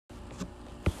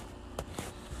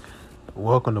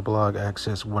Welcome to Blog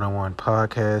Access 101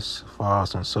 Podcast. Follow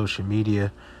us on social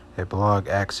media at Blog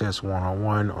Access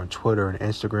 101 on Twitter and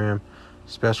Instagram.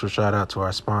 Special shout out to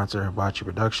our sponsor, Hibachi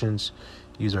Productions.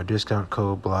 Use our discount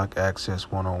code Blog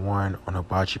Access 101 on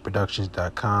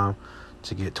hibachiproductions.com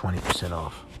to get 20%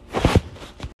 off.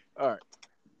 All right.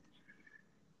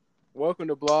 Welcome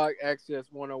to Blog Access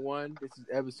 101. This is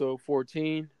episode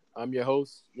 14. I'm your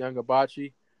host, Young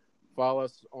Hibachi. Follow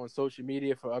us on social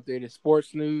media for updated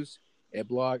sports news at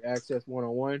Blog Access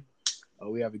 101.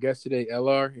 We have a guest today,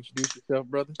 LR. Introduce yourself,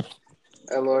 brother.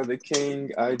 LR the King,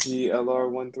 IG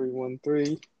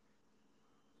LR1313.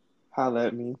 Holla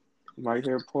at me. I'm right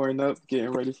here pouring up,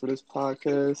 getting ready for this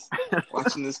podcast,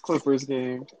 watching this Clippers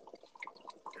game.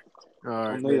 All right.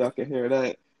 I know y'all can hear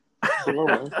that.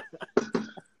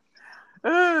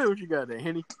 What you got there,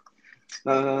 Henny?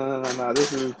 No.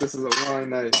 This is a wine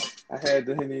night. I had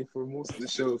the Henny for most of the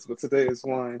shows, but today is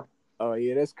wine. Oh,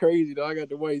 yeah, that's crazy, though. I got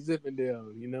the white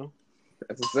Zinfandel, you know?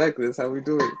 That's how we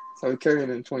do it. That's how we carry it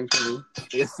in 2020.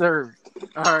 Yes, sir.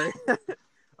 All right.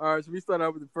 All right, so we start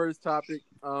out with the first topic,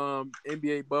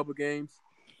 NBA bubble games.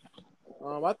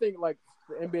 I think, the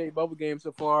NBA bubble games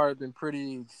so far have been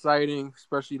pretty exciting,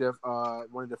 especially the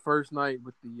one of the first night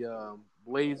with the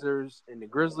Blazers and the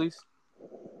Grizzlies.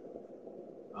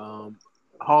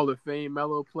 Hall of Fame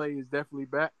Melo play is definitely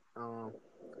back.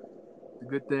 It's a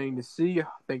good thing to see. I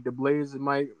think the Blazers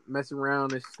might mess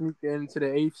around and sneak into the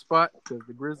 8th spot because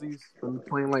the Grizzlies been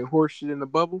playing like horse shit in the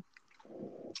bubble.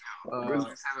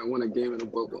 Grizzlies haven't won a game in the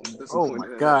bubble. I'm Oh my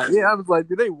god! Yeah, I was like,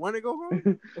 did they want to go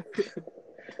home?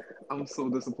 I'm so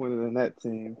disappointed in that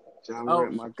team. Ja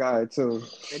Morant, my guy too.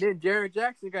 And then Jaren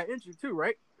Jackson got injured too,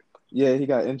 right? Yeah, he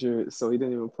got injured, so he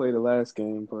didn't even play the last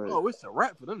game. But it's a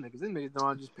wrap for them niggas. Them niggas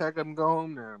don't just pack up and go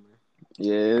home now, man.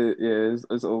 Yeah,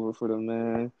 it's over for them,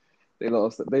 man. They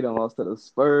lost. They done lost to the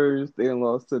Spurs. They done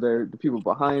lost to the people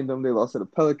behind them. They lost to the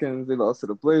Pelicans. They lost to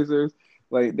the Blazers.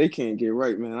 Like, they can't get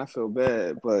right, man. I feel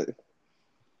bad, but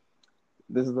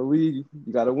this is the league.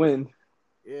 You got to win.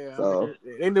 Yeah, so, I mean,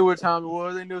 they knew what time it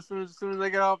was. They knew as soon as they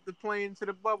got off the plane to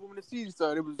the bubble when the season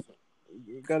started, it was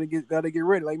gotta get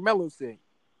ready, like Melo said.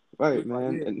 Right,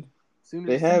 man. Yeah. And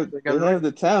they have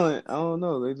the talent. I don't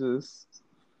know. They just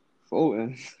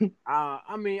folding.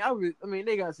 I mean,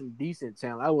 they got some decent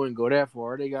talent. I wouldn't go that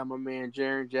far. They got my man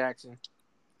Jaren Jackson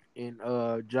and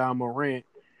Ja Morant.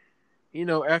 You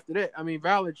know, after that, I mean,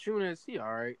 Valanciunas, he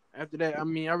all right. After that, I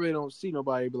mean, I really don't see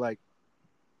nobody be like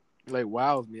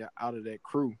wows me out of that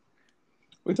crew.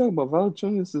 We're talking about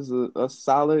Valanciunas is a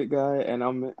solid guy, and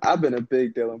I've been a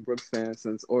big Dillon Brooks fan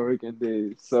since Oregon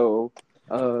days. So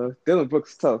Dillon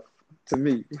Brooks tough to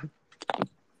me.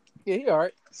 Yeah, he all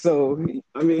right. So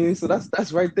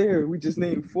that's right there. We just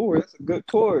named 4. That's a good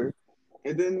core.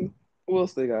 And then who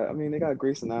else they got? I mean, they got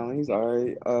Grayson Allen. He's all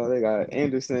right. They got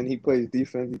Anderson. He plays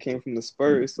defense. He came from the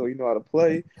Spurs, so he know how to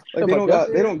play. Like, they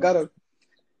don't got a.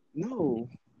 No,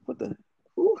 what the?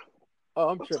 Who? Oh,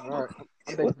 I'm tripping. All right.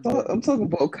 I'm talking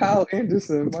about Kyle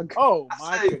Anderson.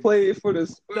 He played for the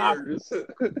Spurs.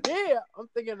 Yeah, I'm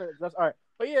thinking that's all right.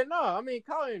 But yeah, no, I mean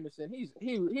Kyle Anderson, he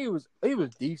was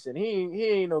decent. He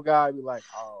ain't no guy be like,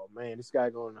 oh man, this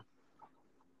guy gonna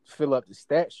fill up the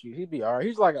stat sheet. He'd be all right.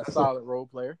 He's like a solid role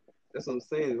player. That's what I'm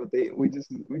saying. But we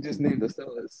just named a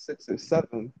solid 6 or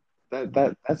 7.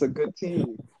 That's a good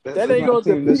team. That ain't gonna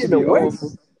compete in the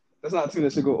West. That's not a team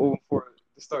that should go 0-4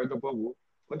 to start the bubble.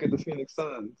 Look at the Phoenix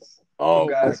Suns. Oh,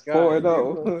 guys,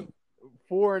 4-0.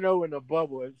 4-0 in the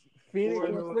bubble. Phoenix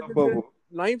in the bubble.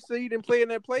 9th seed and play in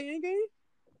that play-in game?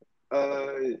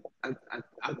 I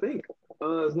think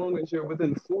as long as you're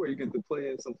within 4, you get to play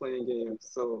in some playing games.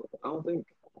 So I don't think.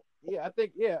 Yeah, I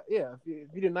think yeah. If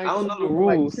you did 9th, I don't know the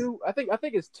rules. Like 2, I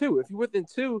think it's 2. If you're within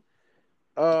 2,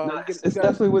 it's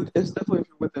definitely if you're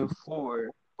within 4.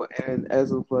 And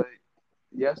as of like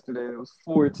yesterday, there was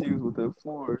 4 teams within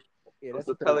 4. Yeah, that's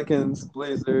the Pelicans,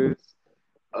 Blazers,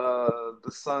 the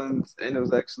Suns, and it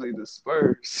was actually the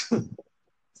Spurs.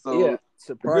 So yeah,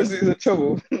 the Grizzlies in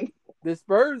trouble. The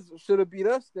Spurs should have beat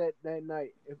us that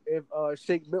night if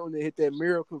Shake Milton hit that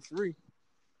miracle 3.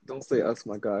 Don't say us,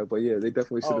 my guy, but yeah, they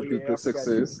definitely should have beat the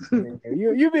Sixers.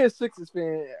 You be a Sixers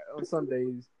fan on some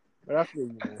days, but I feel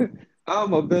you, man.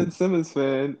 I'm a Ben Simmons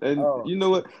fan, and you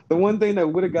know what? The one thing that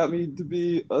would have got me to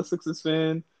be a Sixers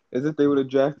fan is if they would have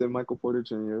drafted Michael Porter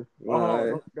Jr.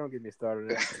 Don't get me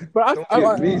started on that. But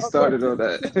don't get me started on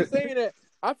that. Saying that,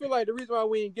 I feel like the reason why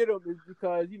we didn't get him is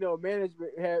because,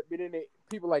 management had been in it.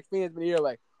 People like fans been here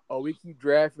like, oh, we keep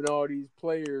drafting all these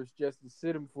players just to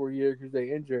sit them for a year because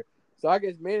they injured. So I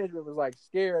guess management was like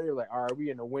scared. They were like, all right, we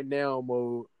in a win now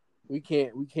mode. We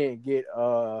can't get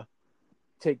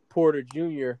take Porter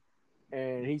Jr.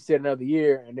 and he said another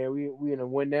year, and then we in a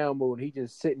win now mode, and he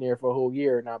just sitting there for a whole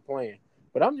year and not playing.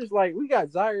 But I'm just like, we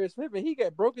got Zaire Smith, and he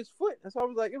broke his foot, and so I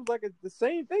was like, it was like the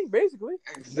same thing basically.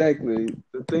 Exactly.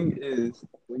 The thing is,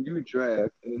 when you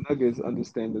draft, and the Nuggets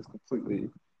understand this completely,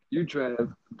 you draft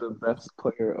the best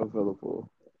player available.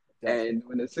 And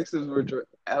when the Sixers were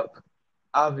out,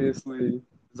 obviously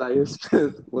Zaire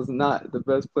Smith was not the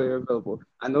best player available.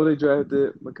 I know they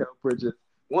drafted Mikal Bridges.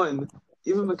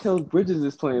 Even Mikal Bridges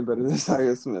is playing better than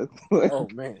Zaire Smith. Oh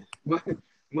man,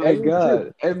 my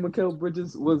God! And Mikal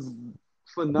Bridges was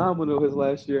phenomenal his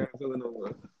last year in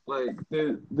Villanova. Like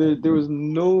there was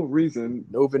no reason,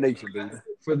 no Nation, baby,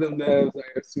 for them to have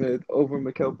Zaire Smith over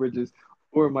Mikal Bridges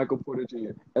or Michael Porter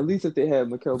Jr. At least if they had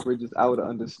Mikal Bridges, I would have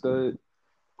understood.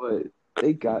 But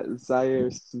they got Zaire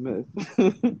Smith.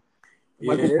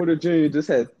 Michael Porter Jr. just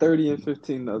had 30 and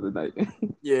 15 the other night.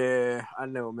 Yeah, I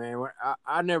know, man.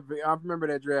 I remember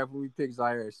that draft when we picked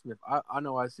Zaire Smith. I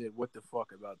know I said what the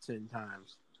fuck about 10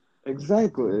 times.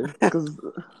 Exactly, because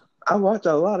I watch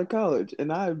a lot of college,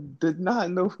 and I did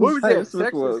not know who Zaire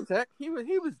Smith was. Tech. He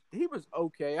was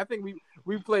okay. I think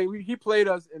he played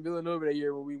us in Villanova that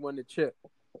year when we won the chip.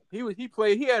 He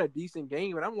had a decent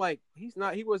game, but I'm like, he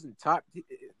wasn't top. He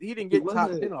didn't get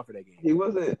top 10 off of that game. He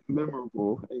wasn't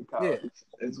memorable in college.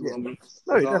 That's all I'm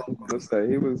gonna say.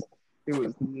 He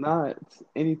was not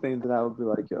anything that I would be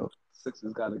like, yo,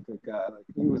 Sixers got a good guy. Like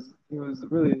he was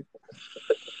really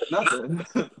nothing.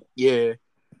 Yeah.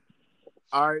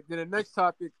 All right, then the next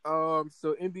topic.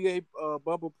 So NBA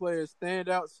bubble players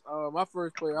standouts. My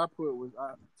first player I put was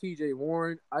T.J.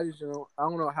 Warren. I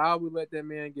don't know how we let that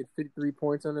man get 53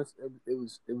 points on us. It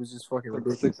was just fucking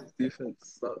ridiculous. The Sixers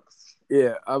defense sucks.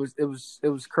 Yeah, it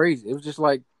was crazy. It was just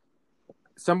like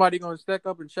somebody gonna stack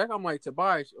up and check. I'm like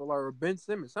Tobias or Ben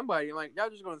Simmons. Somebody like y'all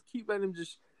just gonna keep letting him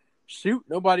just shoot.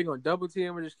 Nobody gonna double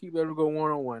team or just keep letting him go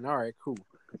 1-on-1. All right, cool.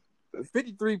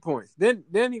 53 points. Then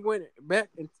he went back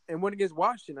and went against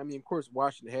Washington. I mean, of course,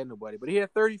 Washington had nobody, but he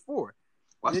had 34.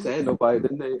 Washington had nobody.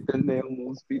 Didn't they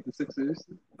almost beat the Sixers?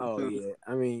 Oh yeah.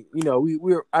 I mean,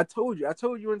 I told you,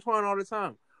 Antoine, all the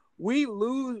time. We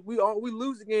lose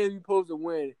the games we're supposed to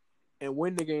win, and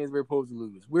win the games we're supposed to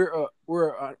lose.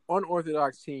 We're an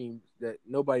unorthodox team that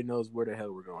nobody knows where the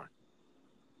hell we're going.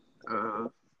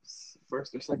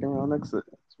 First or second round exit.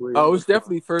 Oh, it's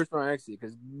definitely first round exit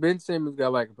because Ben Simmons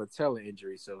got like a patella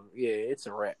injury, so yeah, it's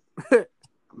a wrap. I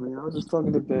mean, I was just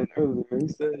talking to Ben earlier. He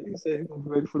said he's gonna be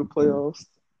ready for the playoffs.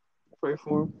 Pray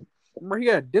for him. Bro, he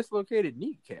got a dislocated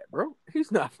kneecap, bro.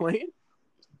 He's not playing.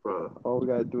 Bro, all we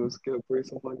gotta do is get a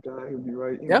brace on my guy. He'll be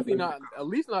right. Definitely not. At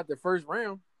least not the first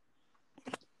round.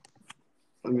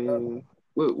 I mean,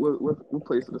 what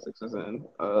place are the Sixers in?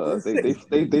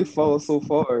 They fall so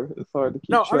far. It's hard to keep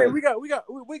track. I mean, we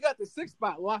got the 6th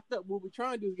spot locked up. What we're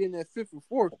trying to do is get in that 5th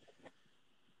or 4th.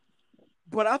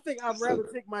 But I think I'd rather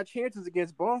take my chances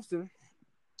against Boston.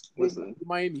 Listen,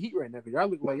 Miami Heat right now because y'all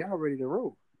look like y'all ready to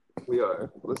roll. We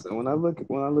are. Listen, when I look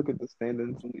at the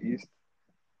standings in the East,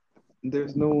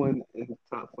 there's no one in the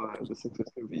top 5 the Sixers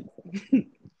can beat.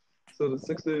 So the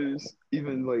Sixers,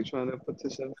 even like trying to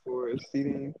petition for a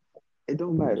seeding, it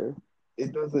don't matter.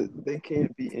 It doesn't. They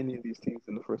can't beat any of these teams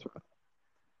in the first round.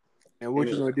 And what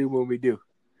you gonna do when we do,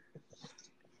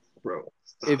 bro?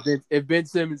 If Ben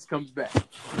Simmons comes back,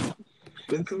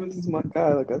 Ben Simmons is my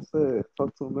guy. Like I said,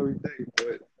 talk to him every day.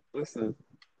 But listen,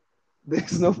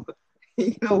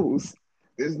 he knows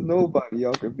there's nobody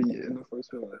y'all can beat in the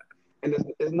first round, and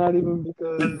it's not even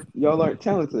because y'all aren't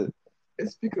talented.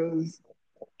 It's because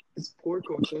it's poor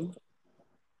coaching,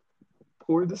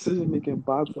 poor decision making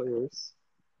by players,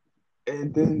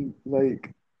 and then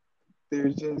like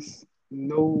there's just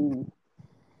no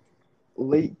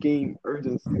late game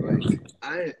urgency. Like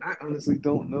I honestly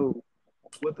don't know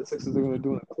what the Sixers are gonna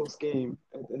do in a close game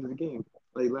at the end of the game.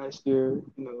 Like last year,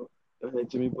 I had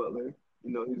Jimmy Butler.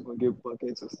 He was gonna get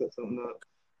buckets or set something up.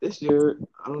 This year,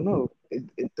 I don't know.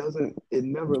 It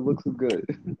never looks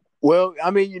good. Well, I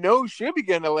mean, who should be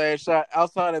getting the last shot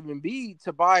outside of Embiid,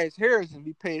 Tobias Harris, and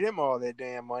we paid him all that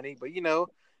damn money. But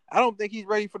I don't think he's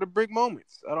ready for the big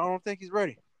moments. I don't think he's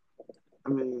ready. I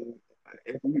mean,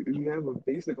 if you have a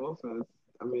basic offense,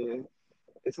 I mean,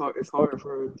 it's hard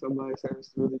for Tobias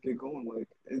Harris to really get going. Like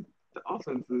the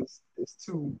offense is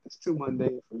too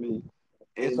mundane for me.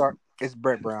 And it's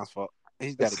Brett Brown's fault.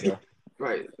 He's got to go.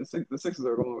 Right. The Sixers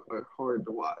are hard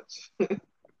to watch.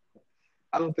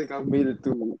 I don't think I've made it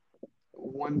through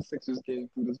one Sixers game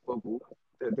through this bubble.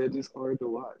 They're just hard to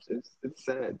watch. It's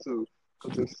sad too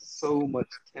because there's so much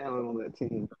talent on that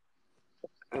team.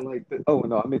 And I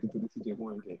made it through the T.J.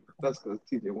 Warren game. That's because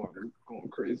T.J. Warren was going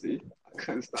crazy. I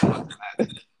couldn't stop watching that.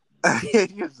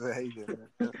 You say hater,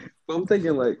 man. But I'm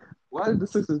thinking like, why did the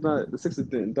Sixers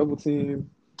didn't double team?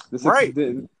 Right.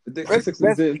 The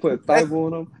Sixers didn't put That's Thibault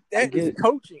on them. I that is get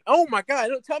coaching. Oh my God!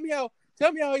 Don't tell me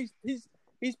how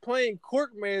he's playing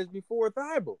court man's before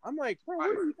Thibault. I'm like, bro, what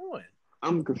are you doing?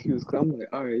 I'm confused because I'm like,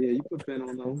 all right, yeah, you put Ben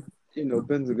on them. You know,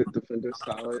 Ben's a good defender,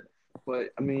 solid. But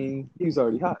I mean, he's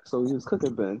already hot, so he was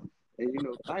cooking Ben. And you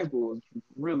know, Thibault was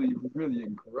really, really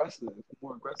aggressive,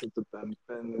 more aggressive to Ben.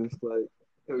 Ben is like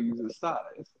he'll use his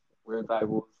size, where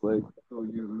Thibault is like he'll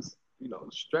use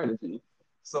strategy.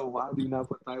 So why do you not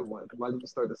put Thibault in? Why did you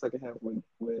start the second half with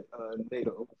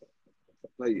NATO?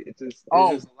 Like it just a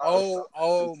lot of stuff.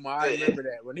 I remember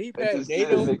that when he It had just didn't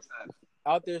NATO make sense.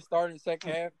 out there starting second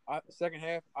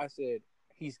half, I said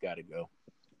he's got to go.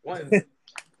 One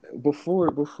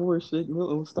before Shake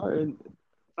Milton was starting,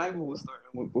 Thibault was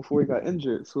starting before he got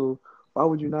injured. So why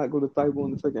would you not go to Thibault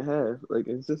in the second half? Like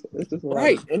it's just a lot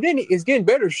Right, of. and then it's getting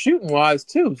better shooting wise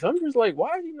too. So I'm just like,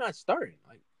 why is he not starting?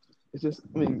 Like, It's just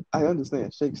I mean I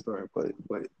understand Shake starting, but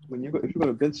when if you're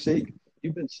gonna bench Shake,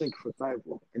 you bench Shake for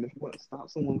Thibault, and if you want to stop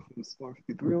someone from scoring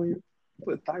 53 on you,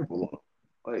 put Thibault on him.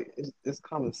 Like it's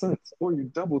common sense. Or you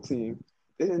double team.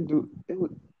 They didn't do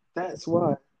it. That's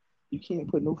why you can't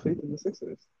put no faith in the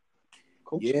Sixers.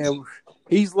 Coaches. yeah,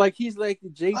 he's like the Let's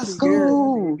Jason Garrett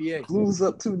of the go. NBA. Blues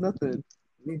up 2-0.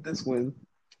 Need this win.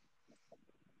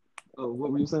 Oh,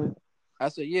 what were you saying? I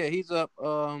said, yeah, he's up.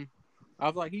 I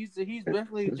was like, he's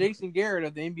definitely the Jason Garrett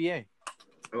of the NBA.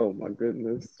 Oh my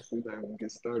goodness. We not even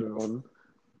get started on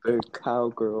the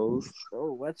Cowgirls.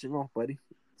 Oh, watch your mouth, buddy.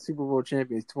 Super Bowl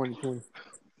champions 2020.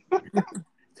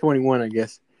 21, I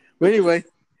guess. But anyway,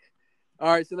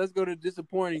 all right, so let's go to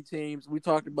disappointing teams. We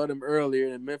talked about them earlier.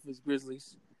 The Memphis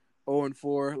Grizzlies,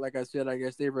 0-4. Like I said, I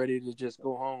guess they're ready to just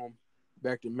go home,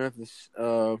 back to Memphis.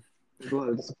 There's a lot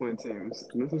of disappointing teams.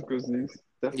 Memphis Grizzlies,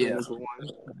 definitely Yeah. number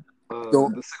one.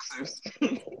 Don't. The Sixers.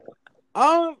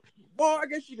 Well, I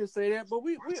guess you can say that, but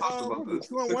we talked about we this.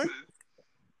 2-1.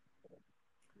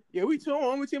 Yeah, we 2-1.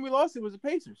 Only team we lost it was the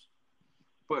Pacers.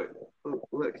 But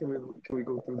can we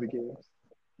go through the games?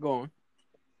 Go on.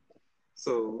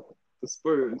 So the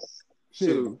Spurs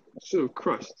should have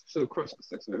crushed the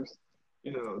Sixers.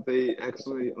 You know, they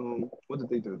actually what did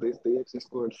they do? They actually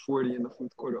scored 40 in the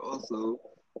fourth quarter also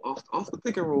off the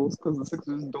pick and rolls because the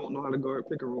Sixers don't know how to guard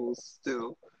pick and rolls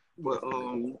still. But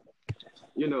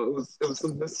you know, it was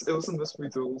some mystery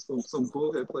tools, some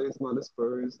bullhead plays by the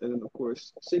Spurs, and then of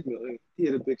course Shake Milton, he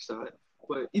had a big shot.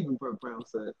 But even Brett Brown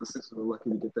said the Sixers were lucky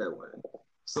to get that win.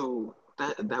 So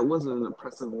that wasn't an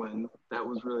impressive win. That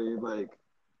was really like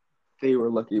they were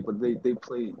lucky, but they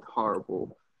played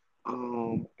horrible.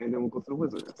 And then we'll go to the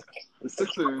Wizards. The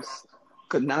Sixers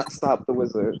could not stop the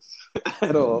Wizards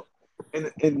at all.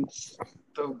 And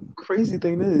the crazy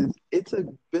thing is, it took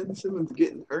Ben Simmons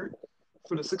getting hurt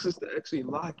for the Sixers to actually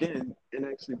lock in and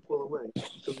actually pull away.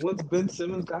 Because once Ben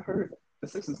Simmons got hurt, the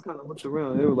Sixers kind of looked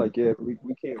around. They were like, "Yeah, we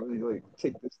can't really like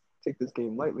take this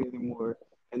game lightly anymore."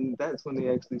 And that's when they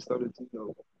actually started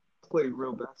to play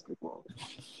real basketball.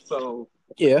 So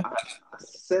Yeah. I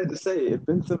sad to say, if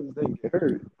Ben Simmons didn't get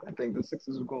hurt, I think the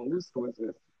Sixers were going to lose to the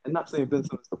Wizards. And not saying Ben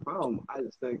Simmons is the problem. I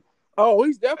just think Oh,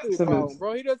 he's definitely Ben a problem, Simmons.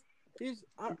 bro. He does. He's.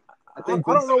 I think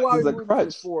I Ben don't know why Simmons we is a rooting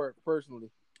crutch. for it personally.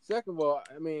 Second of all,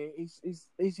 I mean,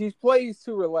 he's plays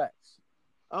too relaxed.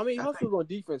 I mean, he hustles on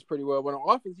defense pretty well, but on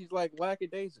offense, he's like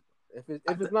lackadaisical. If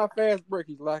it's not fast break,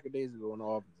 he's lackadaisical on the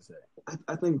offensive side.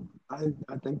 I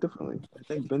think differently. I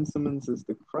think Ben Simmons is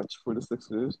the crutch for the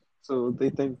Sixers, so they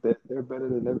think that they're better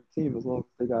than every team as long as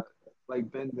they got like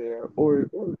Ben there, or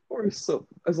so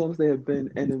as long as they have Ben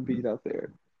and Embiid out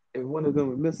there. If one of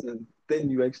them is missing, then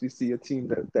you actually see a team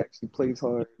that actually plays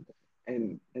hard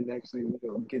and actually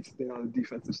gets down the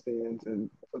defensive stands and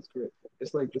puts grit.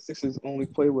 It's like the Sixers only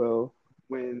play well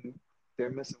when they're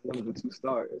missing one of the two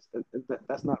stars.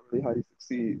 That's not really how you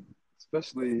succeed,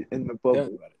 especially in the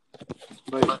bubble.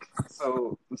 Like,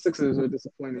 so the Sixers are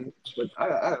disappointing, but I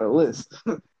got a list.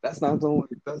 That's not the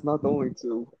only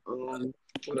two.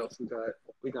 What else we got?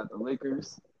 We got the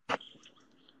Lakers.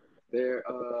 Their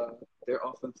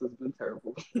offense has been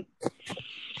terrible.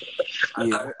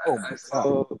 Yeah. I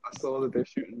saw that they're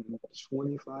shooting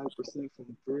 25%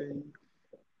 from three.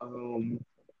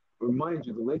 Remind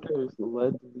you, the Lakers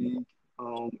led the league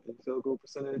in field goal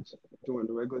percentage during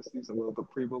the regular season, well, the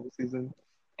pre-bubble season,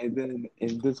 and then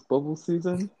in this bubble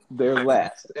season, they're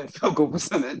last in field goal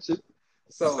percentage.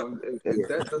 So if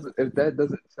that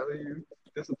doesn't tell you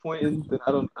disappointing, then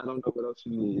I don't know what else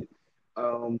you need.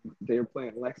 They're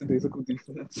playing lackadaisical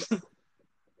defense,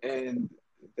 and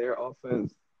their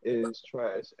offense is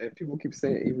trash. And people keep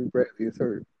saying Avery Bradley is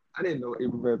hurt. I didn't know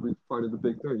Avery Bradley was part of the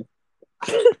Big Three.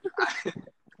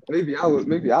 Maybe I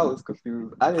was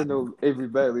confused. I didn't know Avery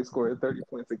Bradley scored 30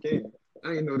 points a game. I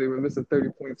didn't know they were missing 30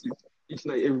 points each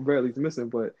night. Avery Bradley's missing,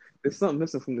 but there's something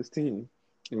missing from this team.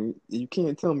 And you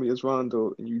can't tell me it's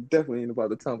Rondo, and you definitely ain't about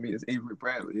to tell me it's Avery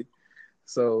Bradley.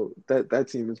 So that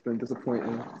team has been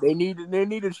disappointing. They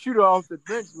need a shooter off the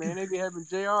bench, man. They be having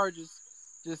JR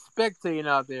just spectating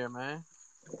out there, man.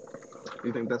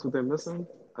 You think that's what they're missing?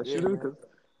 A Yeah, shooter? man. Because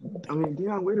I mean,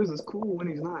 Deion Waiters is cool when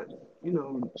he's not,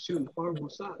 shooting horrible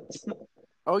shots.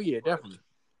 Oh yeah, definitely.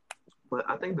 But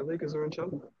I think the Lakers are in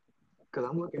trouble. Because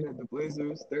I'm looking at the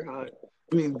Blazers. They're hot.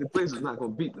 I mean, the Blazers not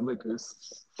going to beat the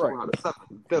Lakers Right. 4 out of 7.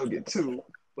 They'll get 2.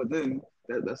 But then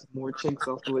that's more chinks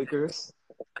off the Lakers.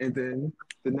 And then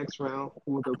the next round,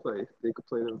 who will they play? They could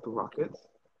play the Rockets.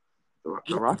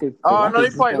 The Rockets. Oh no, they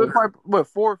is probably going- what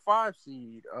 4 or 5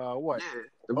 seed. What? Yeah,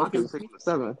 the Rockets are OKC?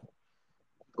 6-7.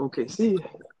 OKC.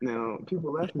 Now,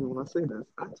 people laugh at me when I say this.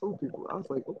 I told people, I was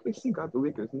like, OKC got the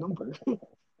Lakers number.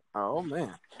 Oh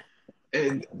man.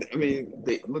 And I mean,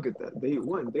 they look at that. They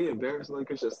won. They embarrassed the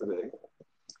Lakers yesterday.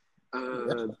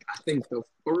 I think the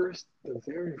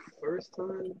very first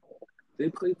time they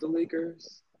played the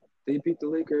Lakers, they beat the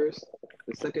Lakers.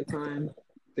 The second time,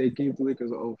 they gave the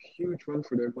Lakers a huge run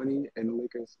for their money, and the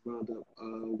Lakers wound up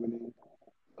winning.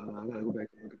 I gotta go back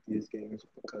and look at these games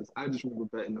because I just remember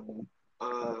betting on them.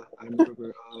 I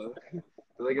remember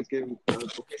the Lakers gave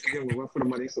OKC gave them a run for the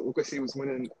money, so OKC was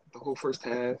winning the whole first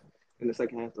half. In the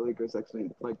second half, the Lakers actually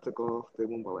took off. They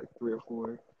won by 3 or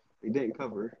 4. They didn't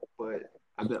cover, but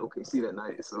I bet OKC that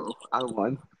night, so I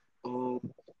won.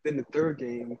 Then the third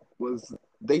game was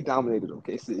they dominated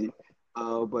OKC,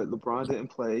 but LeBron didn't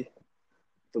play.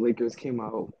 The Lakers came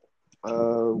out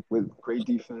with great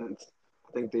defense.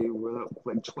 I think they were up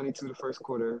 22 the first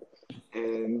quarter,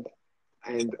 and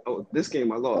this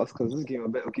game I lost because this game I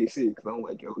bet OKC because I'm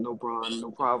like, yo, no Bron,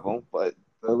 no problem. But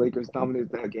the Lakers dominated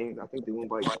that game. I think they won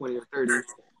by 20 or 30.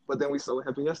 But then we saw what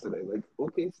happened yesterday.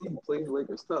 OKC plays the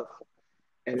Lakers tough.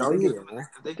 And if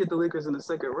they get the Lakers in the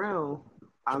second round,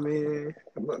 I mean,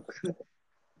 look,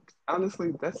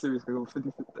 honestly, that series could go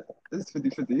 50-50. It's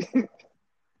 50-50.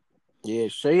 Yeah,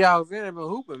 Shea Alexander been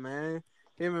hooping, man.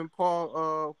 Him and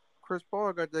Chris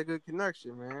Paul got that good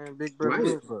connection, man. Big brother,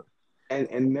 little brother.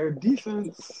 And their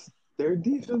defense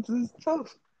is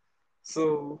tough.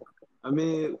 So I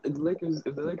mean, if the Lakers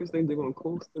think they're gonna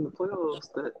coast in the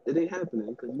playoffs, that it ain't happening.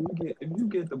 Because if you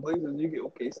get the Blazers, you get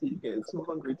OKC, you get 2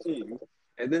 hungry teams,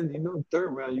 and then third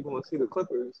round you're gonna see the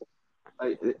Clippers.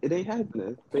 It ain't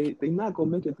happening. They not gonna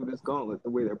make it through this gauntlet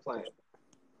the way they're playing.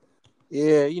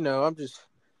 Yeah, I'm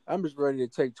just ready to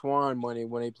take Twan money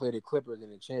when they play the Clippers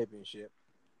in the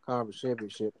conference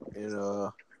championship,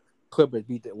 and Clippers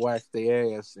waxed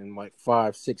their ass in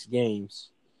 5-6 games.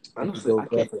 Honestly,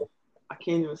 I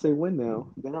can't even say when now.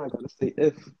 Then I gotta say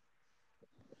if.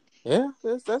 Yeah,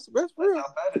 that's real.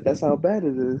 That's how bad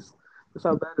it is. That's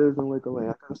how bad it is in Laker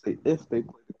Land. I gotta say if they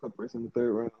play the Clippers in the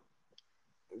third round.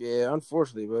 Yeah,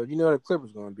 unfortunately, but the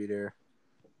Clippers gonna be there.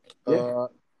 Yeah.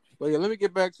 But yeah, let me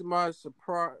get back to my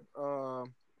surprise.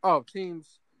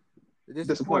 Teams.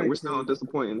 Disappointing. We're still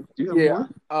disappointing. Do you have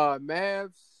more?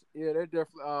 Mavs. Yeah, they're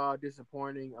definitely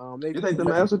disappointing. You think the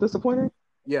Mavs are disappointing?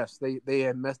 Yes, they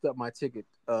have messed up my ticket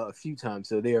a few times,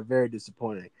 so they are very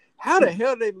disappointing. How the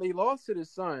hell they lost to the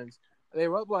Suns? They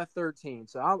were up by 13,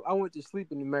 so I went to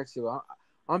sleep in New Mexico.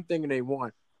 I'm thinking they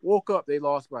won. Woke up, they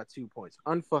lost by 2 points.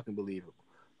 Unfucking believable.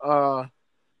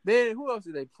 Then who else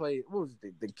did they play? What was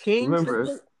it? The Kings?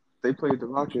 Remember, they played the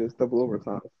Rockets double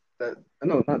overtime.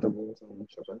 No, not double overtime.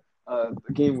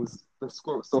 The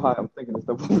score was so high. I'm thinking it's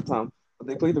double overtime. But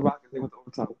they played the Rockets. They went to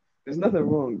overtime. There's nothing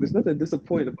wrong. There's nothing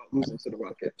disappointing about losing to the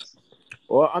Rockets.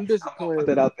 Well, I'm disappointed. Put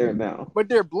that out there now. But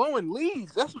they're blowing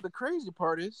leads. That's what the crazy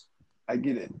part is. I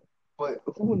get it. But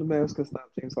who in the Mavs can stop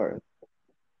James Harden?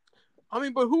 I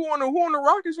mean, but who on the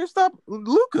Rockets can stop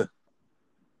Luka?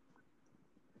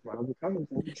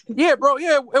 Yeah, bro.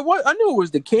 Yeah, it was. I knew it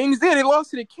was the Kings. Then they lost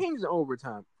to the Kings in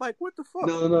overtime. What the fuck?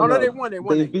 No. They won.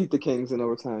 They beat the Kings in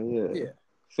overtime. Yeah.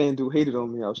 FanDuel hated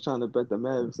on me. I was trying to bet the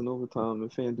Mavs in overtime,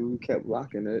 and FanDuel kept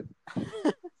locking it.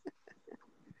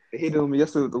 They hated on me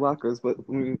yesterday with the Lockers, but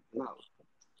I mean,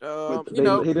 no. They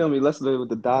hated on me yesterday with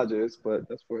the Dodgers, but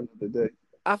that's for another day.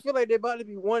 I feel like they're about to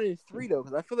be 1-3 though,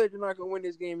 because I feel like they're not gonna win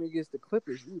this game against the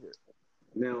Clippers either.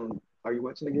 Now, are you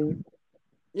watching the game?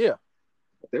 Yeah.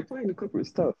 They're playing the Clippers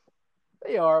tough.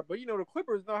 They are, but the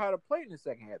Clippers know how to play in the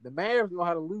second half. The Mavs know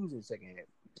how to lose in the second half.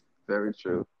 Very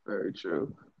true. Very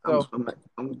true. So,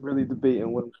 I'm really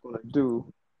debating what I'm going to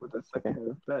do with the second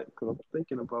half bet because I'm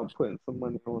thinking about putting some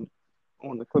money on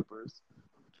the Clippers.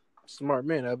 Smart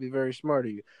man. That'd be very smart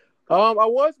of you. I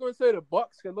was going to say the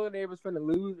Bucks because look, they was going to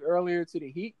lose earlier to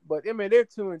the Heat, but I mean they're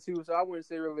 2-2, so I wouldn't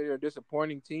say really they're a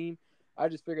disappointing team. I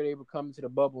just figured they would come into the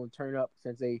bubble and turn up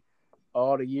since they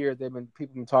all the years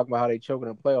people been talking about how they choking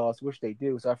in the playoffs, which they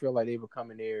do. So I feel like they would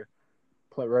come in there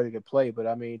ready to play. But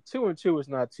I mean 2-2 is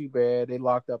not too bad. They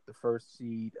locked up the first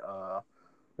seed,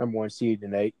 number one seed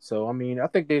tonight. So I mean I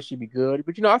think they should be good.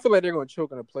 But I feel like they're going to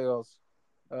choke in the playoffs.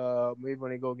 Maybe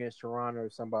when they go against Toronto or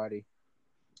somebody.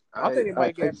 I think they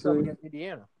might get something against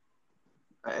Indiana.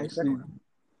 I actually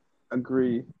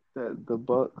agree that the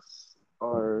Bucks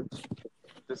are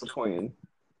disappointing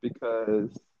because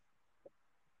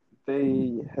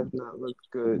they have not looked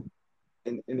good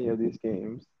in any of these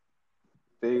games.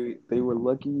 They were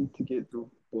lucky to get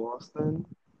through Boston.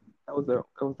 That was their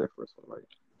first one, right?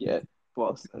 Yeah,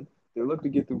 Boston. They were lucky to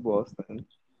get through Boston,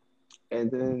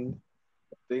 and then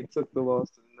they took the loss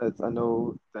to the Nets. I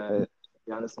know that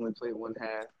Giannis only played one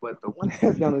half, but the one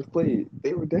half Giannis played,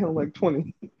 they were down like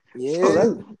 20. So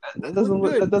Yeah, that doesn't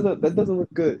look good. that doesn't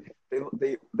look good.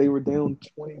 They were down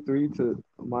 23 to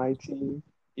my team,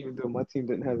 even though my team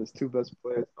didn't have his two best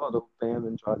players. Although Bam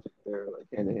and Dragic they're like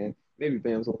hand in hand. Maybe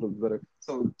Bam's a little bit better.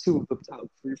 So two of the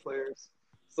top three players.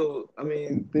 So I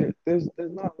mean, there's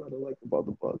not a lot to like about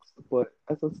the Bucks. But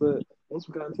as I said, once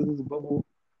we got into this bubble,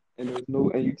 and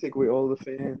you take away all the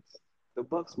fans, the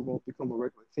Bucks will going become a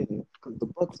regular team because the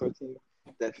Bucks are a team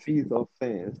that feeds off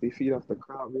fans. They feed off the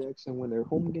crowd reaction when they're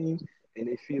home games, and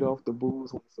they feed off the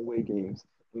boos when it's away games.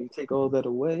 When you take all that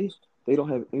away, they don't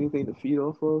have anything to feed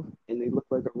off of, and they look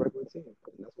like a regular team. And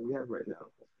that's what we have right now.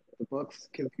 The Bucks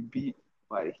can be beat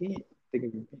by the Heat. They can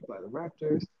be beat by the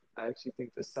Raptors. I actually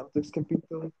think the Celtics can beat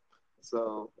them.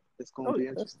 So it's going to be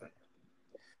interesting.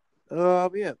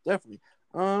 Yeah, definitely.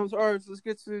 So all right, so let's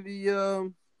get to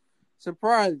the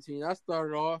surprising team. I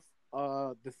started off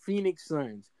the Phoenix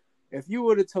Suns. If you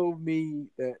would have told me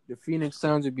that the Phoenix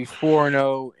Suns would be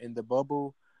 4-0 in the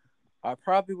bubble, I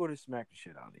probably would have smacked the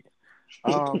shit out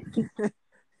of you.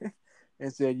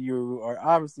 And said you are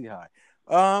obviously high.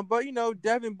 But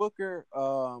Devin Booker,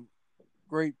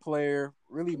 great player,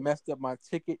 really messed up my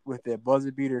ticket with that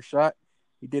buzzer beater shot.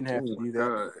 He didn't have to do that.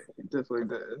 God, he definitely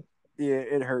did. Yeah,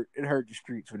 it hurt. It hurt the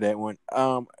streets with that one.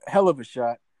 Hell of a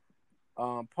shot.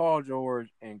 Paul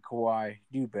George and Kawhi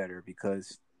do better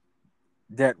because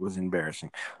that was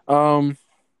embarrassing. They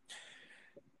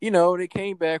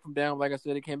came back from down. Like I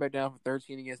said, they came back down from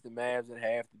 13 against the Mavs at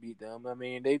half to beat them. I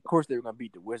mean, of course they were going to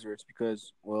beat the Wizards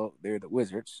because, well, they're the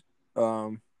Wizards.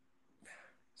 So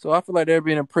I feel like they're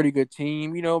being a pretty good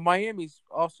team. Miami's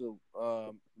also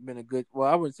been a good.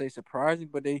 Well, I wouldn't say surprising,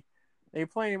 but they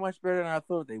playing much better than I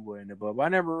thought they would in the bubble. I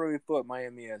never really thought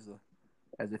Miami as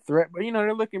a threat, but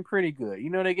they're looking pretty good.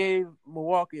 They gave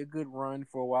Milwaukee a good run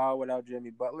for a while without Jimmy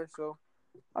Butler, so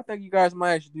I think you guys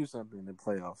might actually do something in the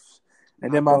playoffs.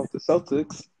 And then the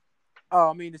Celtics. Oh,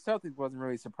 I mean the Celtics wasn't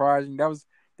really surprising. That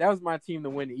was my team to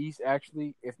win the East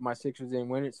actually. If my Sixers didn't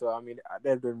win it, so I mean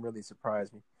that didn't really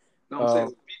surprise me. No, I'm saying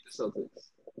beat the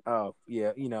Celtics. Oh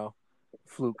yeah,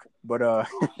 fluke. But oh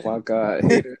my God.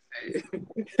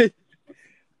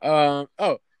 So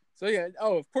yeah.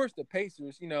 Oh, of course the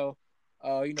Pacers.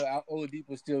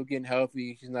 Oladipo's still getting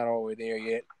healthy. She's not all the way there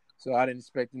yet. So I didn't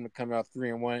expect them to come out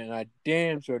 3-1, and I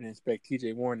damn sure didn't expect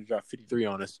TJ Warren to drop 53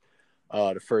 on us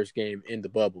the first game in the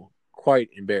bubble.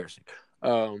 Quite embarrassing.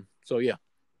 So yeah,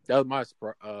 that was my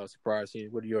surprise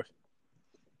team. What are yours?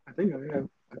 I think I have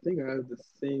the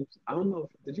same. I don't know.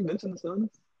 Did you mention the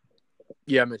Suns?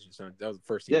 Yeah, I mentioned the Suns. That was the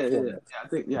first team. Yeah. I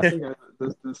think I have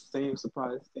the same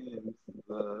surprise teams.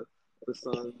 The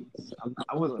Suns.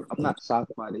 I'm not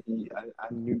shocked by the Heat. I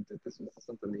knew that this was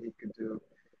something that he could do.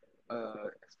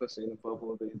 Especially in the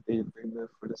bubble, they live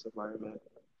for this environment.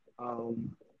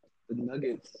 The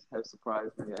Nuggets have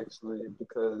surprised me actually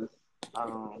because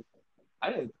I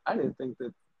didn't think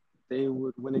that they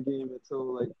would win a game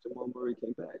until like Jamal Murray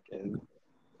came back, and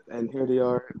here they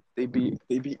are. They beat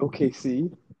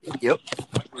OKC. Yep.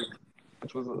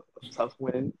 Which was a tough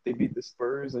win. They beat the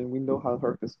Spurs, and we know how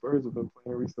hurt the Spurs have been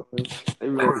playing recently. They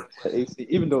really the AC,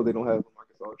 even though they don't have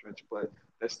Marcus Aldridge, but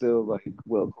they're still like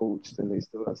well coached, and they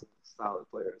still have some solid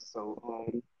players. So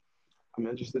I'm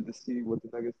interested to see what the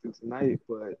Nuggets do tonight.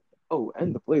 But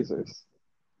and the Blazers.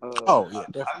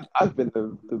 I've been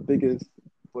the biggest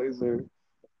Blazer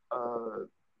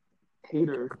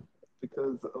hater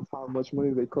because of how much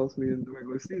money they cost me in the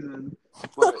regular season.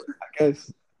 But I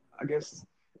guess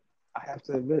I have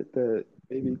to admit that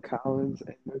maybe Collins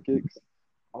and Nurkic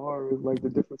are like the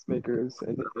difference makers,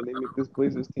 and they make this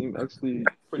Blazers team actually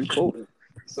pretty potent.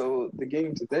 So the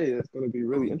game today is going to be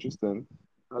really interesting.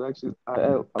 I like to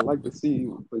see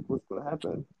like what's going to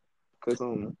happen because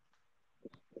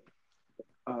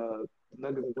The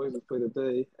Nuggets and Blazers play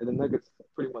today, and the Nuggets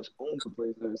pretty much own the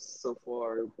Blazers so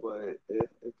far. But if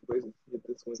the Blazers get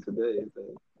this win today,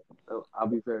 then I'll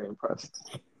be very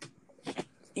impressed.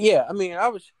 Yeah, I'm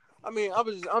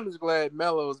just glad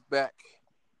Melo's back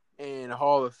in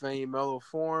Hall of Fame Melo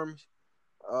form,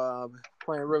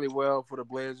 playing really well for the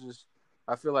Blazers.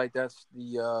 I feel like that's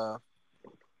the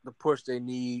push they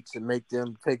need to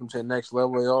take them to the next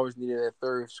level. They always needed that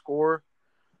third scorer.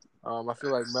 I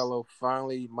feel like Melo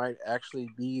finally might actually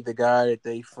be the guy that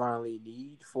they finally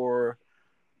need for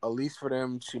at least for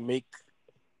them to make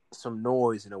some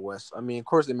noise in the West. I mean, of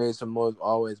course, they made some noise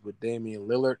always with Damian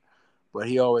Lillard, but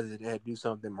he always had to do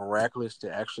something miraculous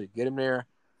to actually get him there.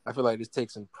 I feel like this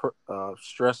takes some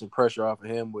stress and pressure off of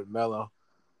him with Melo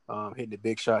hitting the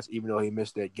big shots, even though he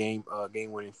missed that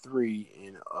game-winning three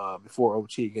in before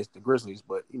OT against the Grizzlies.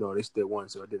 But they still won,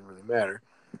 so it didn't really matter.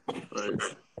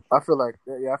 Right. I feel like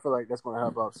that's going to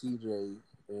help out CJ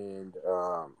and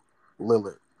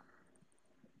Lillard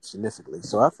significantly.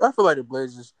 So I feel like the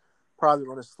Blazers probably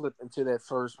going to slip into that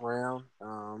first round,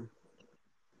 and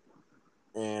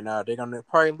they're going to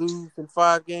probably lose in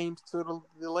 5 games to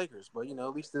the Lakers. But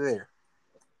at least they're there.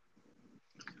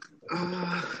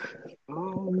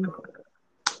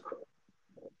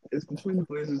 It's between the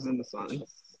Blazers and the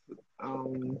Suns.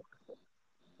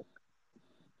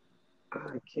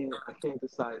 I can't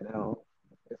decide now.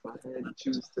 If I had to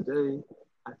choose today,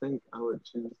 I think I would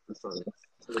choose the Suns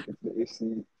to make it to the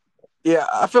AC. Yeah,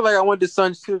 I feel like I want the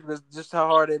Suns too because just how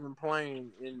hard they've been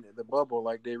playing in the bubble.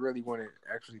 Like they really want to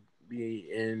actually be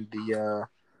in the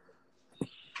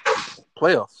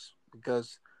playoffs.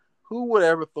 Because who would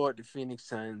ever thought the Phoenix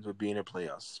Suns would be in the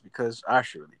playoffs? Because I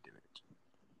surely didn't.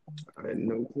 I had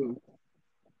no clue.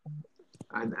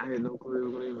 I had no clue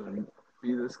it would even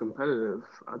be this competitive.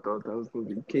 I thought that was going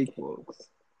to be cakewalks.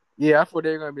 Yeah, I thought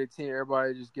they were going to be a team.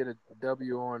 Everybody just get a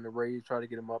W on the Rays, try to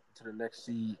get them up to the next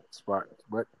seed spot.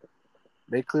 But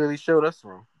they clearly showed us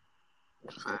wrong.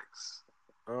 Facts.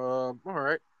 All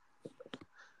right.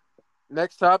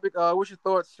 Next topic. What's your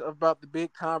thoughts about the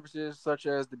big conferences such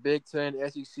as the Big Ten,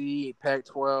 SEC,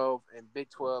 Pac-12, and Big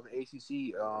 12, and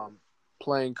ACC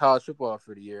playing college football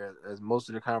for the year, as most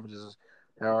of the conferences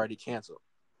are already canceled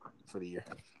for the year?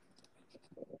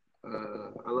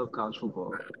 I love college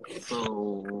football,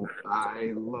 so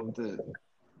I loved it.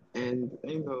 And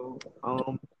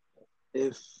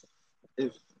if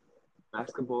if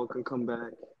basketball can come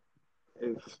back,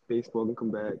 if baseball can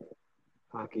come back,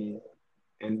 hockey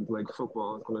and like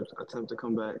football is going to attempt to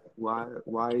come back, why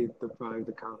deprive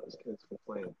the college kids from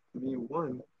playing? I mean,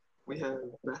 one, we have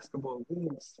basketball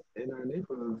leagues in our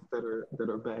neighborhoods that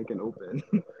are back and open.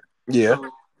 Yeah. So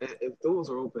if those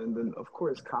are open, then of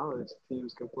course college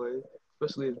teams can play,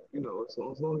 especially if, as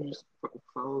long as you just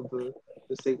follow the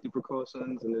safety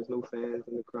precautions and there's no fans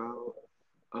in the crowd.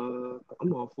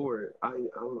 I'm all for it. I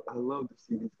love to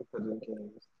see these competitive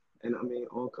games, and I mean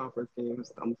all conference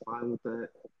games. I'm fine with that.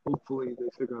 Hopefully they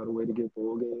figure out a way to get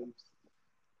bowl games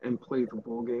and play the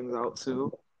bowl games out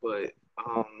too. But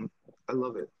I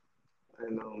love it,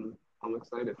 and I'm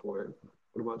excited for it.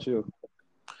 What about you?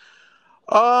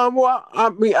 Well, I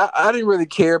mean, I didn't really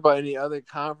care about any other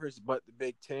conference but the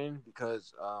Big Ten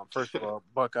because, first of all,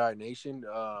 Buckeye Nation,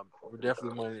 we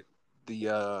definitely wanted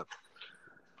the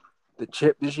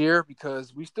chip this year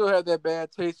because we still have that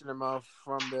bad taste in our mouth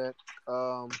from that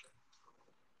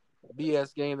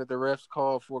BS game that the refs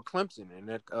called for Clemson in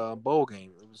that bowl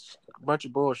game. It was a bunch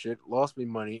of bullshit, lost me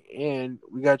money, and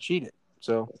we got cheated.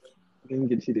 So, Didn't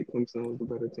get cheated. Clemson was the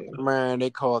better team. man,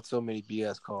 they called so many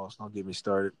BS calls. Don't get me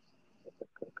started.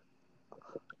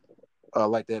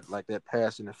 Like that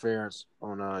pass interference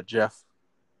on Jeff.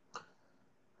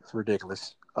 It's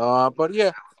ridiculous. But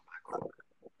yeah,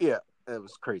 it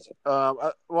was crazy.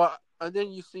 And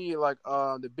then you see like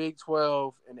the Big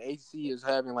 12 and the ACC is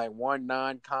having like one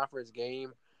non-conference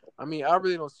game. I mean, I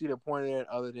really don't see the point of that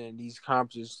other than these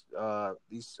conferences,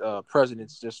 these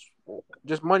presidents just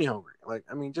money hungry. Like,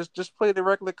 I mean, just play the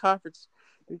regular conference.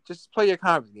 Just play your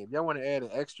conference game. Y'all want to add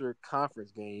an extra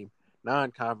conference game,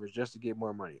 non-conference, just to get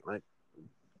more money. Like,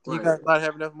 do you guys not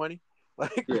have enough money?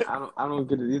 Like, yeah, I don't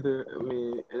get it either. I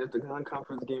mean, and if the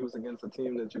non-conference game is against a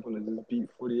team that you're gonna just beat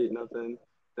 48-0,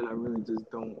 then I really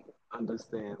just don't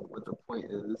understand what the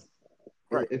point is.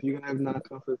 right. If you're gonna have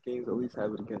non-conference games, at least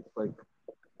have it against like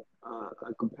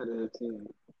a competitive team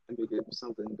and make it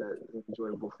something that is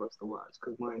enjoyable for us to watch.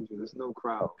 Because mind you, there's no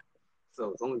crowd, so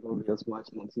it's only gonna be us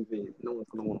watching on TV. No one's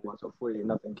gonna want to watch a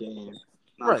 48-0 game,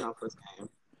 Right. non-conference game.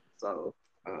 So.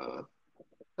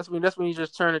 That's when you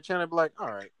just turn the channel and be like, all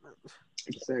right.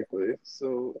 Exactly.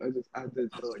 So I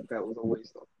did feel like that was a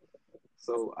waste of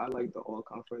So I like the all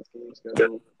conference game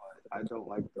schedule, but I don't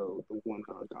like the one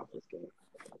non conference game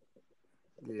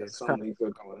Yeah, that it's some kind leagues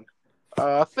are doing.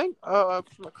 I think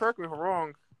correct me if I'm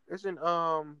wrong. Isn't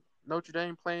Notre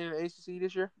Dame playing in the ACC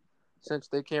this year? Since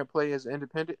they can't play as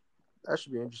independent, that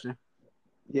should be interesting.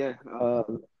 Yeah,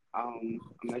 I'm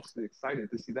actually excited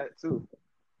to see that too.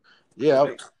 Yeah, Cause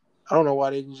they, I don't know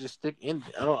why they didn't just stick in.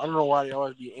 I don't know why they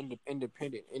always be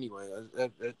independent anyway.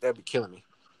 That'd be killing me.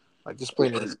 Like just yeah,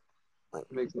 playing it it.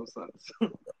 Like, makes no sense.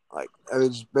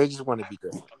 they just want to be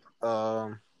good.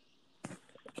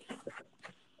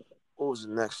 What was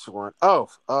the next one? Oh,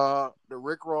 the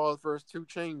Rick Ross versus Two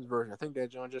Chainz version. I think that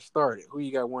John just started. Who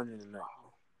you got winning tonight?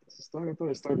 I thought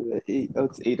it started at 8. Oh,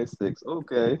 it's 8 or 6.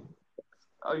 Okay.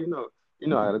 Oh, you know I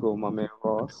gotta go with my man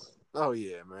Ross. Oh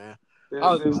yeah, man.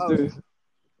 There's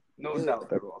no Yeah, doubt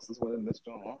that Ross is winning this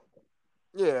joint.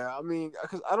 yeah. I mean,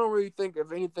 because I don't really think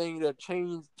of anything that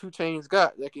Two Chains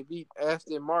got that can beat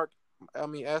Aston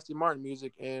Martin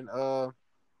music and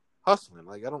hustling.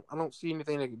 Like I don't see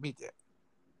anything that can beat that.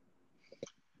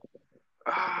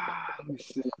 Let me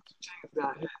see. James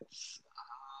got hits. I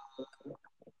don't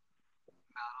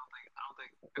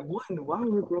think. And one, why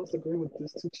would Rick Ross agree with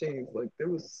this 2 Chains? Like, there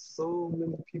was so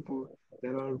many people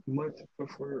that are much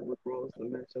prefer Rick Ross to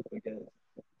match up against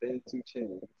than 2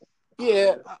 Chains.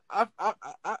 Yeah, I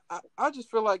just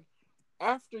feel like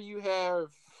after you have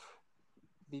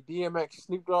the DMX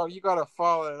Snoop Dogg, you gotta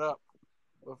follow it up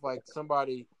with like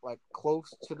somebody like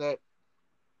close to that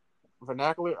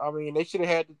vernacular. I mean, they should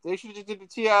have just did the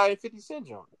T.I. and 50 Cent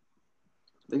joint.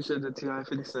 They should have T.I.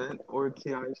 50 Cent, or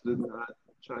T.I. should have not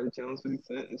tried to challenge 50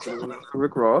 Cent and should have went after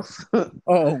Rick Ross. Oh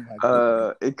my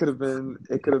god. It could have been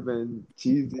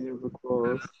Jeezy and Rick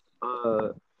Ross.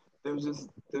 There was just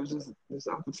this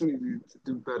opportunity to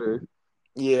do better,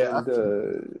 Yeah, and I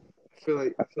feel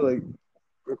like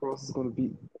Rick Ross is going to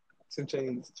beat 2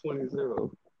 Chainz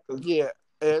 20-0 because yeah.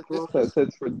 Rick Ross has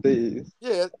hits for days.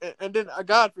 Yeah, and then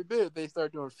God forbid they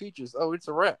start doing features. Oh, it's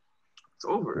a wrap. It's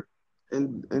over,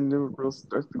 and then Rick Ross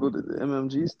starts to go to the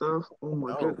MMG stuff. Oh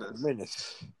my Oh goodness.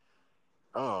 goodness.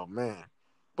 Oh man.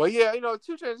 But yeah, 2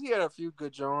 Chainz, he had a few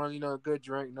good Johns. Good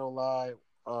drink, no lie.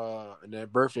 And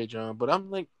that birthday John. But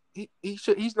I'm like,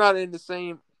 he's not in the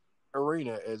same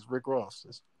arena as Rick Ross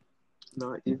is.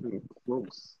 Not even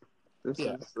close. This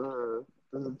Yeah. is uh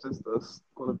this is just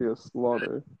gonna be a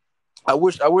slaughter. I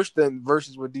wish the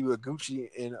verses would do a Gucci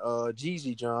and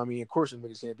Jeezy John. I mean, of course,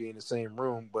 niggas can't be in the same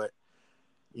room, but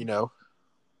you know.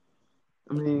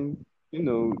 I mean,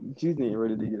 Jeezy ain't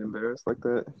ready to get embarrassed like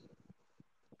that.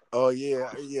 Oh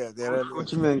yeah, yeah.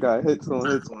 Gucci Man got hits on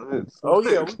hits on hits. Oh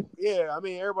yeah, yeah. I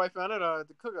mean, everybody found out at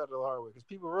the cookout the hard way because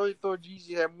people really thought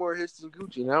Jeezy had more hits than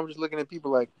Gucci, and I'm just looking at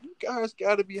people like, you guys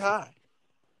got to be high.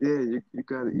 Yeah, you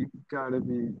gotta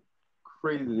be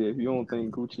crazy if you don't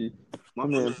think Gucci. My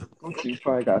man Gucci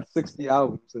probably got 60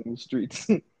 albums in the streets.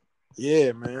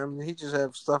 Yeah, man. I mean, he just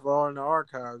have stuff all in the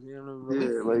archives. You know,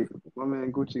 release. Yeah, like my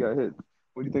man Gucci got hit.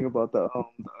 What do you think about the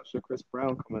Usher Chris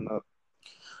Brown coming up?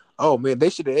 Oh man, they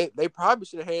probably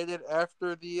should have had it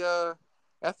after the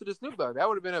Snoop Dogg. That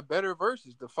would have been a better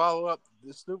versus to follow up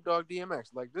the Snoop Dogg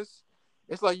DMX. Like this,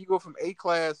 it's like you go from A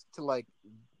class to like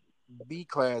B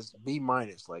class, B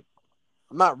minus. Like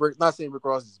I'm not saying Rick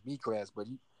Ross is B class, but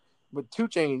 2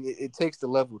 Chainz it takes the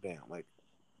level down. Like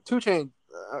 2 Chainz,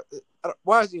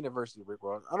 why is he in the University of Rick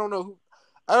Ross? I don't know who.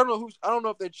 I don't know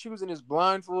if they're choosing his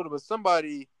blindfolded, but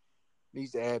somebody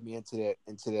needs to add me into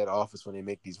that office when they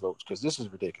make these votes because this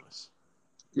is ridiculous.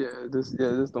 This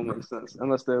don't make sense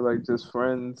unless they're like just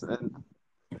friends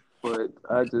but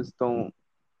I just don't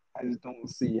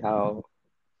see how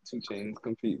 2 Chainz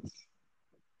competes.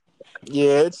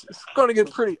 Yeah, it's going to get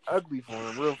pretty ugly for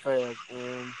him real fast,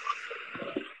 and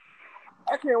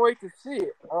I can't wait to see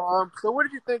it. So what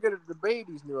did you think of the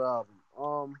Baby's new album?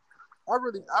 I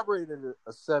rated it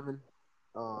a 7.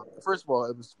 First of all,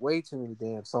 it was way too many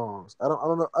damn songs. I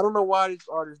don't know why these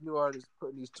new artists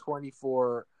putting these 20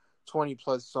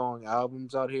 plus song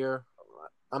albums out here.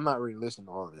 I'm not really listening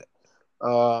to all of that.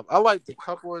 I liked a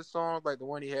couple of songs, like the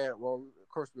one he had. Well, of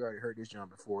course, we already heard this John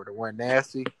before. The one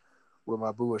 "Nasty" with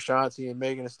my boo Ashanti and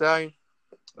Megan Thee Stallion.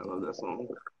 I love that song.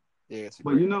 Yeah, it's a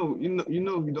But great. if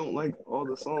you don't like all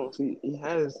the songs, he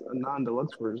has a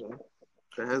non-deluxe version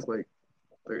that has like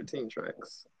 13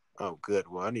 tracks. Oh, good.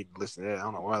 Well, I need to listen to that. I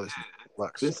don't know why I listen to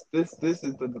Lux. This is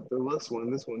the deluxe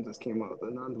one. This one just came out. The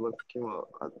non-deluxe came out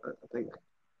I think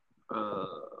a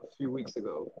few weeks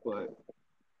ago, but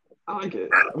I like it.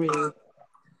 I mean,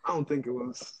 I don't think it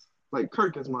was like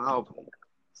Kirk is my album,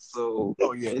 so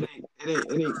Oh yeah, it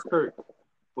ain't Kirk, yeah,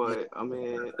 but I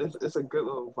mean it's a good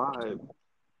little vibe.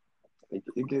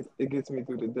 It gets me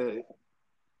through the day.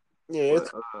 Yeah, But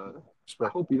it's I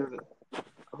respect. hope he doesn't.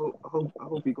 I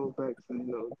hope he goes back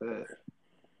to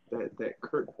that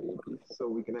Kirk baby, so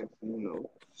we can actually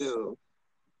feel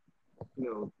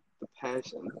the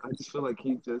passion. I just feel like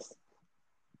he's just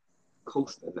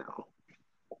coasting now.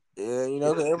 Yeah, He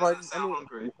doesn't, he everybody doesn't just, I sound mean,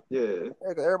 hungry. Yeah.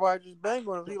 yeah, 'cause everybody just bang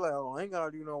on him. He like, oh, I ain't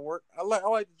gotta do no work. I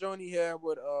like the joint he had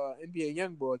with NBA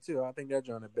YoungBoy too. I think that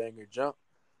joint a banger jump.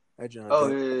 That joint Oh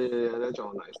dope. yeah. That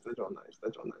John nice. That John nice.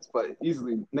 That John nice. But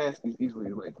easily, Nasty's easily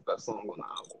like the best song on the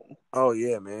album. Oh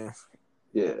yeah, man.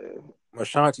 Yeah.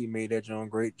 Ashanti made that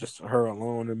joint great, just her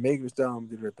alone. And Megan Thee Stallion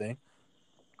did her thing.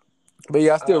 But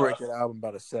yeah, I still Uh, rate that album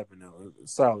about a 7 though. A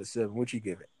solid 7. What you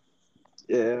give it?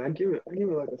 yeah. I give it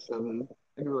like a 7.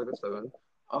 I give it like a 7.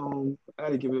 I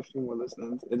gotta give it a few more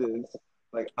listens. It is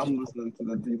like I'm listening to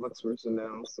the deluxe version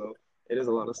now, so it is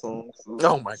a lot of songs. So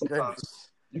Oh my sometimes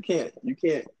goodness. you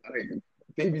can't like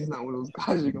Baby's not one of those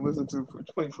guys you can listen to for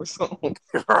 24 songs.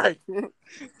 Right.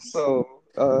 So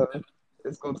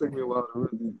it's gonna take me a while to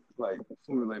really like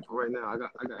formulate. But right now,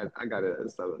 I got it at a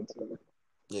 7 too.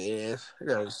 Yes, I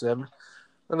got a 7.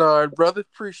 And all right, brother.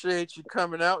 Appreciate you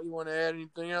coming out. You want to add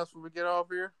anything else before we get off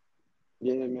here?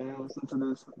 Yeah, man. Listen to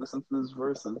this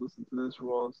verses. Listen to this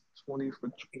Ross 20 for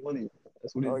 20.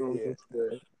 That's what he's Oh gonna yeah. do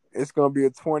today. It's gonna be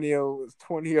a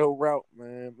 20-0 route,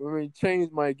 man. I mean,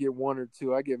 Chains might get 1 or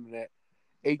 2. I give him that.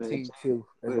 Man, 18-2. That's what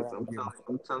listen, I'm giving.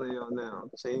 I'm telling y'all now.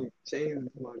 Chains is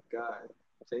my guy.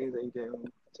 Chains ain't getting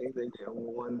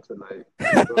one tonight.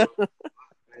 So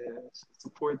man,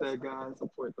 support that guy,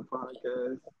 support the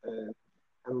podcast, and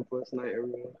have a blessed night,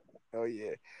 everyone. Oh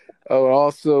yeah. Oh,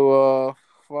 also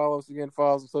follow us again.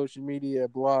 Follow us on social media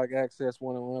at Blog Access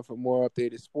 101 for more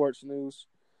updated sports news.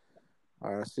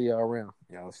 All right, see y'all around.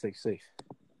 Y'all stay safe.